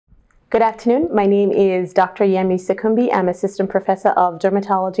Good afternoon. My name is Dr. Yemi Sokumbi. I'm Assistant Professor of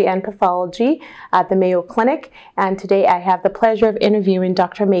Dermatology and Pathology at the Mayo Clinic. And today I have the pleasure of interviewing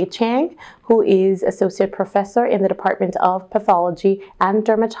Dr. Mei Chang, who is Associate Professor in the Department of Pathology and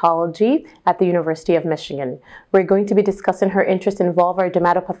Dermatology at the University of Michigan. We're going to be discussing her interest in vulvar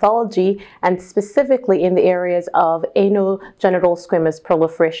dermatopathology and specifically in the areas of anogenital squamous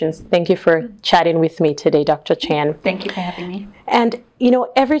proliferations. Thank you for chatting with me today, Dr. Chan. Thank you for having me. And you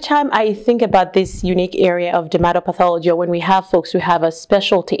know, every time I think about this unique area of dermatopathology, or when we have folks who have a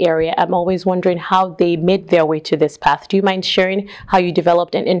specialty area, I'm always wondering how they made their way to this path. Do you mind sharing how you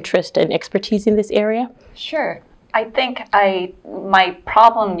developed an interest and expertise in this area? Sure. I think my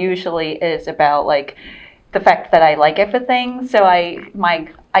problem usually is about like the fact that I like everything. So I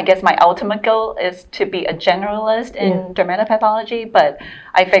guess my ultimate goal is to be a generalist in dermatopathology, but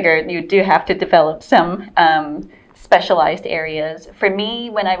I figured you do have to develop some specialized areas. For me,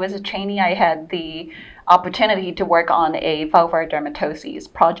 when I was a trainee, I had the opportunity to work on a vulvar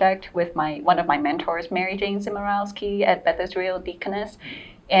dermatoses project with one of my mentors, Mary Jane Zimmerowski at Beth Israel Deaconess.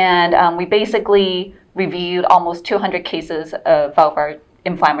 And we basically reviewed almost 200 cases of vulvar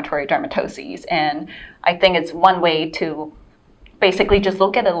inflammatory dermatoses. And I think it's one way to basically just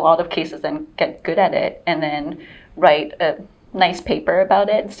look at a lot of cases and get good at it and then write a nice paper about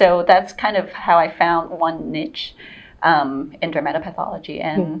it. So that's kind of how I found one niche in dermatopathology,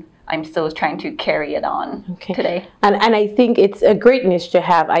 and I'm still trying to carry it on today. And I think it's a great niche to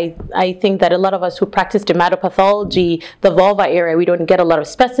have. I think that a lot of us who practice dermatopathology, the vulva area, we don't get a lot of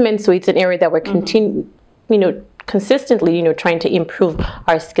specimens, so it's an area that we're consistently, trying to improve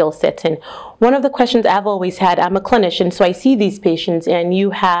our skill sets. And one of the questions I've always had, I'm a clinician, so I see these patients and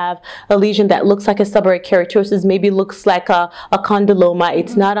you have a lesion that looks like a seborrheic keratosis, maybe looks like a condyloma.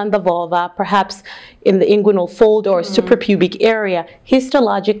 It's not on the vulva, perhaps in the inguinal fold or suprapubic area.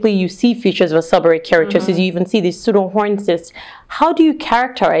 Histologically, you see features of a seborrheic keratosis. You even see these pseudo-horn cysts. How do you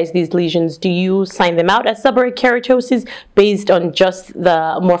characterize these lesions? Do you sign them out as seborrheic keratosis based on just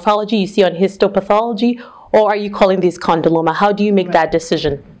the morphology you see on histopathology? Or are you calling these condyloma? How do you make that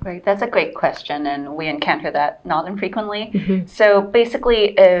decision? Right, that's a great question, and we encounter that not infrequently. So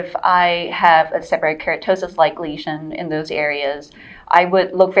basically, if I have a seborrheic keratosis-like lesion in those areas, I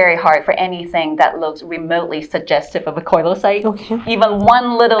would look very hard for anything that looks remotely suggestive of a coilocyte. Even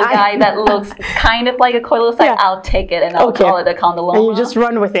one little guy that looks kind of like a coilocyte, I'll take it and I'll call it a condyloma. And you just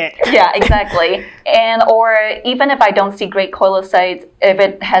run with it. Yeah, exactly. Or even if I don't see great coilocytes, if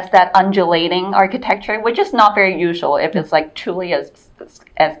it has that undulating architecture, which is not very usual if it's like truly as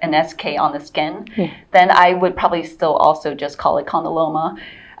an SK on the skin, then I would probably still also just call it condyloma.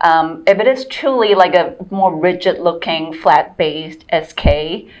 If it is truly like a more rigid-looking, flat-based SK,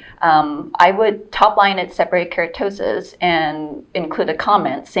 I would top-line it seborrheic keratosis and include a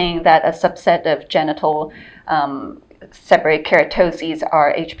comment saying that a subset of genital seborrheic keratoses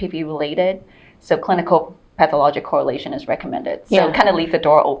are HPV-related, so clinical pathologic correlation is recommended. So kind of leave the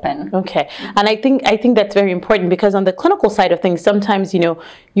door open. And I think that's very important because on the clinical side of things, sometimes,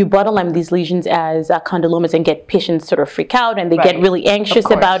 you bottleneck these lesions as condylomas and get patients sort of freak out and they get really anxious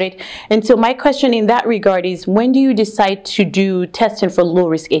about it. And so my question in that regard is, when do you decide to do testing for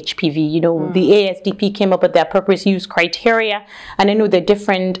low-risk HPV? The ASDP came up with the appropriate use criteria, and I know there are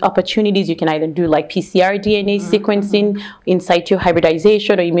different opportunities. You can either do like PCR DNA sequencing, in situ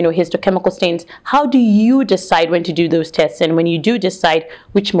hybridization, or immunohistochemical stains. How do you decide when to do those tests, and when you do decide,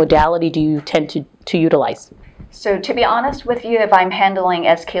 which modality do you tend to utilize? So to be honest with you, if I'm handling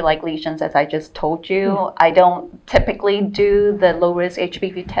SK-like lesions, as I just told you, I don't typically do the low-risk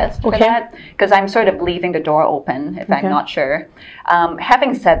HPV test for that because I'm sort of leaving the door open if I'm not sure.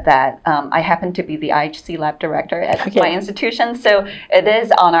 Having said that, I happen to be the IHC lab director at my institution, so it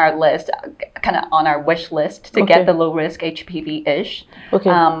is on our list, kind of on our wish list to get the low-risk HPV-ish.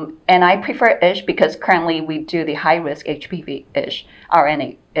 And I prefer ISH because currently we do the high-risk HPV-ish,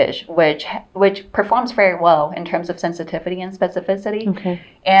 RNA-ish, which performs very well in terms of sensitivity and specificity.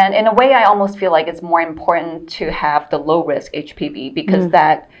 And in a way, I almost feel like it's more important to have the low-risk HPV because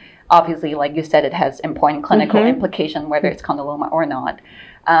that, obviously, like you said, it has important clinical implication, whether it's condyloma or not.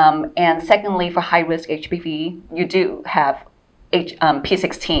 And secondly, for high-risk HPV, you do have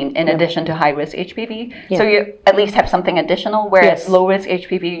P16 in addition to high-risk HPV. So you at least have something additional, whereas low-risk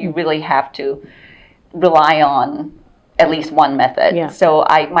HPV, you really have to rely on at least one method. So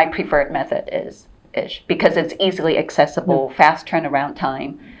my preferred method is ISH because it's easily accessible, fast turnaround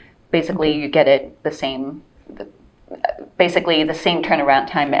time. Basically, you get it the same basically the same turnaround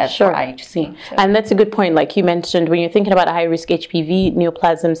time as for IHC. So. And that's a good point. Like you mentioned, when you're thinking about high-risk HPV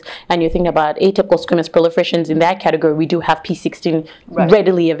neoplasms and you're thinking about atypical squamous proliferations, in that category, we do have P16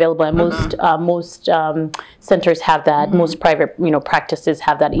 readily available, and most centers have that. Most private practices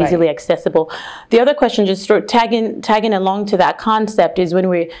have that easily accessible. The other question, just sort of tagging along to that concept, is when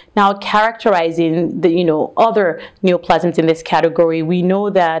we're now characterizing the other neoplasms in this category. We know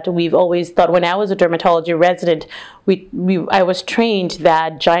that we've always thought, when I was a dermatology resident, I was trained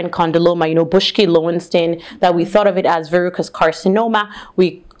that giant condyloma, Buschke-Lowenstein, that we thought of it as verrucous carcinoma.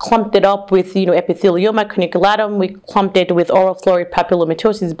 We clumped it up with, epithelioma cuniculatum. We clumped it with oral fluoroid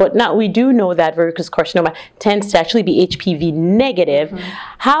papillomatosis. But now we do know that verrucous carcinoma tends to actually be HPV negative.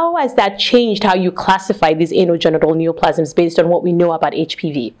 How has that changed how you classify these anogenital neoplasms based on what we know about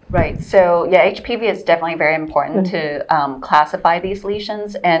HPV? Right. So yeah, HPV is definitely very important to classify these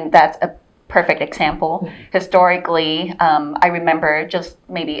lesions, and that's a perfect example. Historically, I remember just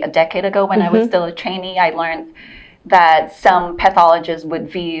maybe a decade ago when I was still a trainee, I learned that some pathologists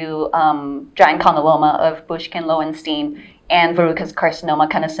would view giant condyloma of Buschke-Lowenstein and verrucous carcinoma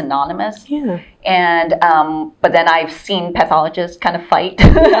kind of synonymous. And but then I've seen pathologists kind of fight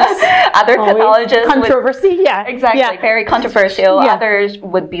other pathologists. Controversy, exactly, very controversial. Others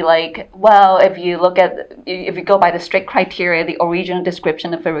would be like, well, if you go by the strict criteria, the original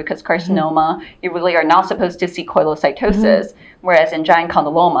description of verrucous carcinoma, you really are not supposed to see coilocytosis. Whereas in giant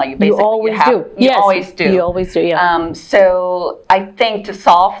condyloma, you always do. So I think to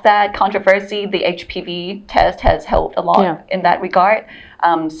solve that controversy, the HPV test has helped a lot in that regard.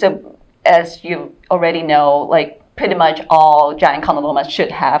 So as you already know, like pretty much all giant condylomas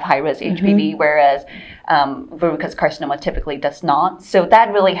should have high-risk HPV, whereas verrucous carcinoma typically does not. So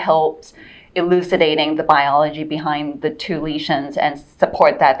that really helps elucidating the biology behind the two lesions and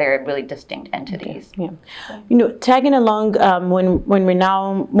support that they're really distinct entities. Tagging along, when we're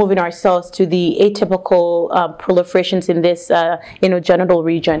now moving ourselves to the atypical proliferations in this genital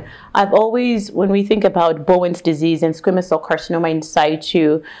region, I've always, when we think about Bowen's disease and squamous cell carcinoma in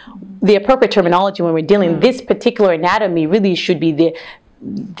situ, the appropriate terminology when we're dealing this particular anatomy really should be the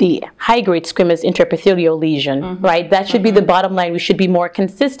high-grade squamous intraepithelial lesion, right? That should be the bottom line. We should be more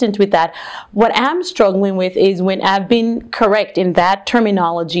consistent with that. What I'm struggling with is when I've been correct in that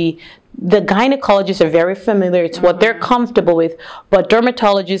terminology, the gynecologists are very familiar. It's what they're comfortable with, but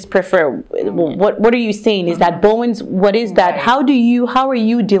dermatologists prefer. What are you saying? Is that Bowen's? What is that? How are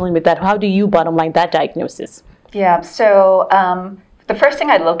you dealing with that? How do you bottom line that diagnosis? Yeah. So the first thing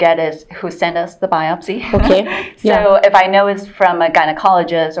I look at is who sent us the biopsy. So if I know it's from a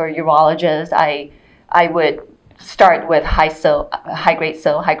gynecologist or urologist, I would start with high-grade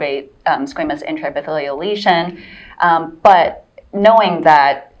squamous intraepithelial lesion, but knowing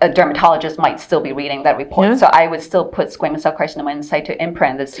that a dermatologist might still be reading that report, so I would still put squamous cell carcinoma in situ in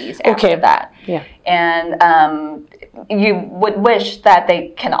parentheses after that. And you would wish that they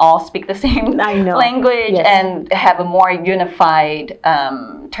can all speak the same language and have a more unified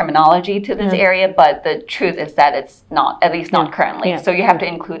terminology to this area, but the truth is that it's not, at least not currently. So you have to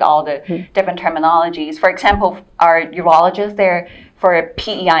include all the different terminologies. For example, our urologists there for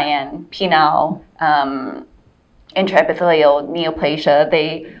PEIN, penile, intraepithelial neoplasia,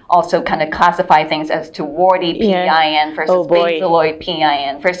 they also kind of classify things as to warty PEIN versus basaloid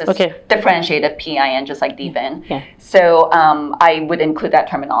PEIN versus differentiated PEIN, just like DVIN. So I would include that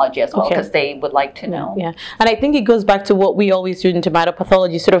terminology as well because they would like to know. And I think it goes back to what we always do in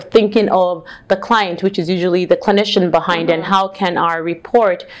dermatopathology, sort of thinking of the client, which is usually the clinician behind, and how can our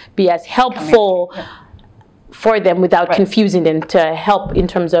report be as helpful for them without confusing them, to help in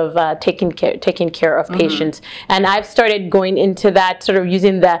terms of taking care of patients. And I've started going into that, sort of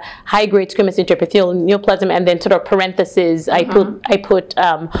using the high-grade squamous intraepithelial neoplasm, and then sort of parentheses, I put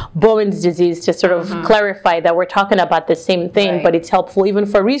Bowen's disease to sort of clarify that we're talking about the same thing, but it's helpful even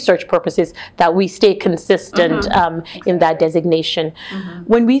for research purposes that we stay consistent in that designation.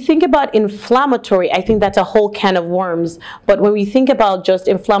 When we think about inflammatory, I think that's a whole can of worms, but when we think about just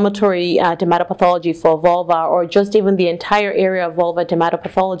inflammatory dermatopathology for vulva, or just even the entire area of vulva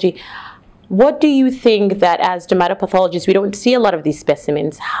dermatopathology, what do you think that as dermatopathologists, we don't see a lot of these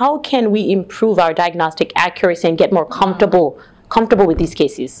specimens? How can we improve our diagnostic accuracy and get more comfortable with these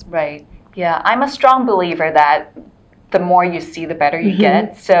cases? Right. Yeah, I'm a strong believer that the more you see, the better you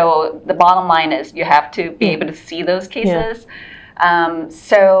get. So the bottom line is you have to be able to see those cases.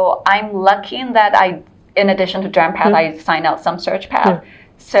 So I'm lucky in that in addition to DermPath, I signed out some SearchPath.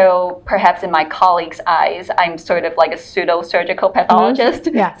 So perhaps in my colleagues' eyes, I'm sort of like a pseudo-surgical pathologist.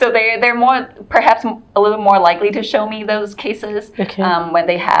 Yeah. So they're more, perhaps a little more likely to show me those cases when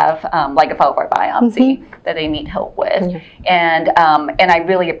they have like a vulvar biopsy that they need help with. And I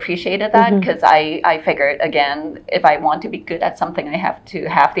really appreciated that because I figured, again, if I want to be good at something, I have to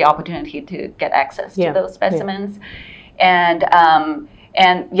have the opportunity to get access to those specimens.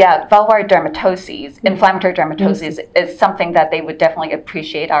 And yeah, vulvar dermatoses, inflammatory dermatoses is something that they would definitely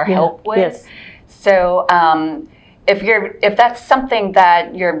appreciate our help with. So if that's something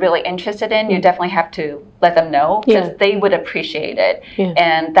that you're really interested in, you definitely have to let them know because they would appreciate it.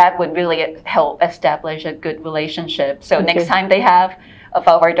 And that would really help establish a good relationship. So next time they have a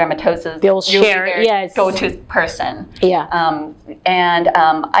vulvar dermatosis, they'll share go-to person. And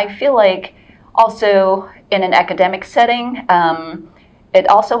I feel like also in an academic setting, it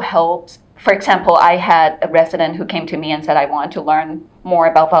also helps. For example, I had a resident who came to me and said, I want to learn more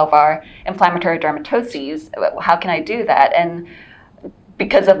about vulvar inflammatory dermatoses. How can I do that? And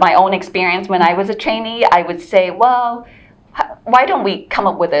because of my own experience when I was a trainee, I would say, well, why don't we come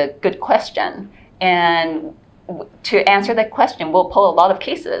up with a good question? And to answer that question, we'll pull a lot of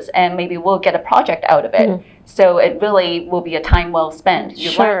cases and maybe we'll get a project out of it. So it really will be a time well spent.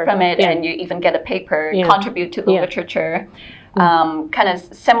 You learn from it and you even get a paper, contribute to the literature. Kind of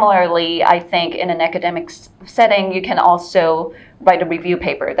similarly, I think in an academic setting, you can also write a review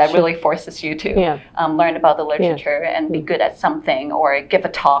paper that really forces you to learn about the literature and be good at something, or give a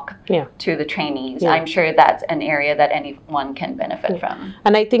talk to the trainees. I'm sure that's an area that anyone can benefit from.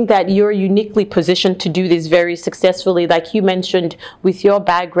 And I think that you're uniquely positioned to do this very successfully, like you mentioned, with your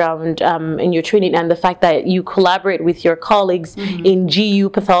background in your training and the fact that you collaborate with your colleagues in GU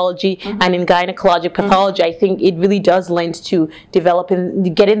pathology and in gynecologic pathology. I think it really does lend to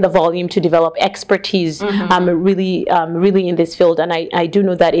developing, getting the volume to develop expertise really in this field. And I do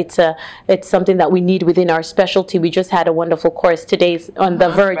know that it's something that we need within our specialty. We just had a wonderful course today on the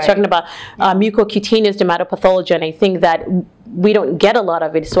Verge talking about mucocutaneous dermatopathology, and I think that we don't get a lot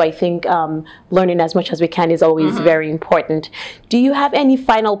of it. So I think learning as much as we can is always very important. Do you have any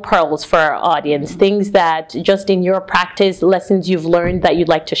final pearls for our audience, things that just in your practice, lessons you've learned that you'd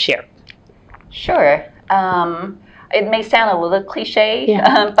like to share? Sure. It may sound a little cliche,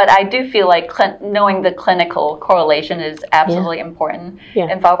 but I do feel like knowing the clinical correlation is absolutely important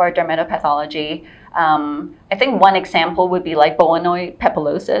in vulvar dermatopathology. I think one example would be like boinoid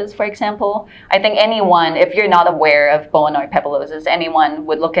papillosis, for example. I think anyone, if you're not aware of boinoid papillosis, anyone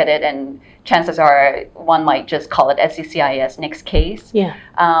would look at it and chances are one might just call it SCCIS next case.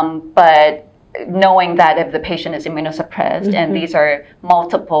 But knowing that if the patient is immunosuppressed and these are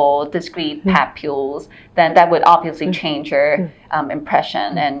multiple discrete papules, then that would obviously change your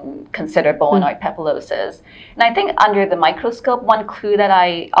impression and consider boinoid papillosis. And I think under the microscope, one clue that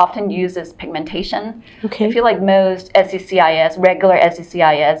I often use is pigmentation. I feel like most SCCIS, regular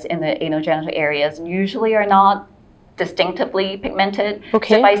SCCIS in the anogenital areas usually are not distinctively pigmented. So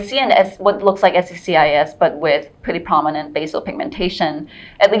if I see what looks like SCCIS but with pretty prominent basal pigmentation,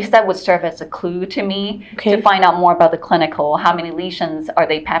 at least that would serve as a clue to me to find out more about the clinical. How many lesions? Are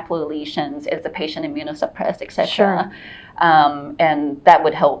they papular lesions? Is the patient immunosuppressed, etc.? And that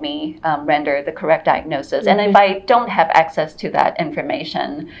would help me render the correct diagnosis. And if I don't have access to that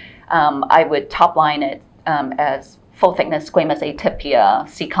information, I would top line it as full thickness squamous atypia,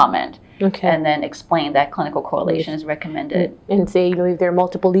 C comment. And then explain that clinical correlation is recommended. And say, you know, if there are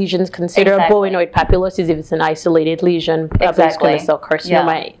multiple lesions, consider boinoid papillosis if it's an isolated lesion. Squamous cell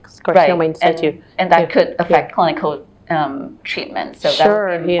carcinoma, carcinoma in situ. And that could affect clinical treatment. So that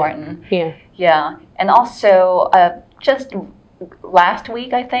would be important. And also, just last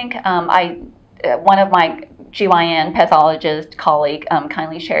week, I think, one of my GYN pathologist colleague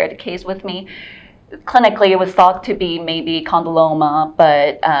kindly shared a case with me. Clinically, it was thought to be maybe condyloma,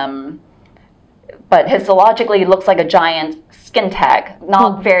 but histologically it looks like a giant skin tag.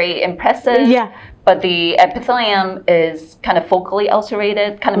 Not very impressive, but the epithelium is kind of focally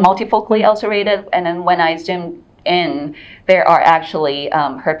ulcerated, kind of multifocally ulcerated, and then when I zoomed in, there are actually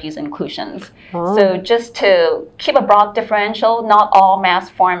herpes inclusions. So just to keep a broad differential, not all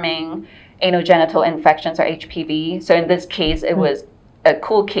mass-forming anogenital infections are HPV. So in this case, it was a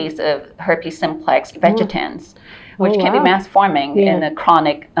cool case of herpes simplex vegetans, which can be mass-forming in a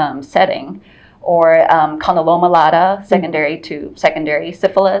chronic setting, or condyloma lata, secondary to secondary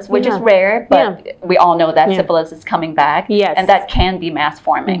syphilis, which is rare, but we all know that syphilis is coming back, and that can be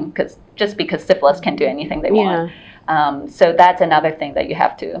mass-forming because syphilis can do anything they want. So that's another thing that you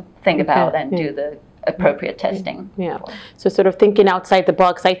have to think about and do the appropriate testing. So sort of thinking outside the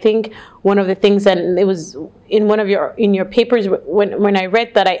box. I think one of the things, and it was in one of your papers, when I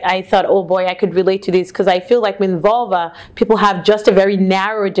read that, I thought, oh boy, I could relate to these, because I feel like with vulva, people have just a very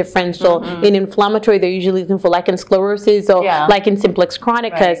narrow differential. In inflammatory, they're usually looking for lichen sclerosis or lichen simplex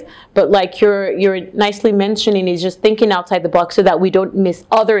chronicus, but like you're nicely mentioning is just thinking outside the box so that we don't miss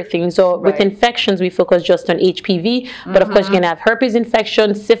other things. So with infections, we focus just on HPV, but of course you can have herpes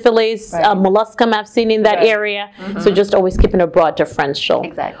infection, syphilis, molluscum I've seen in that area. So just always keeping a broad differential.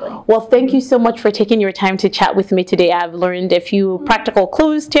 Exactly. Well, thank you so much for taking your time to chat with me today. I've learned a few practical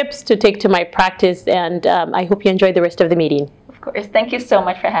clues, tips to take to my practice, and I hope you enjoy the rest of the meeting. Of course. Thank you so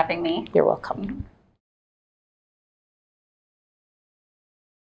much for having me. You're welcome.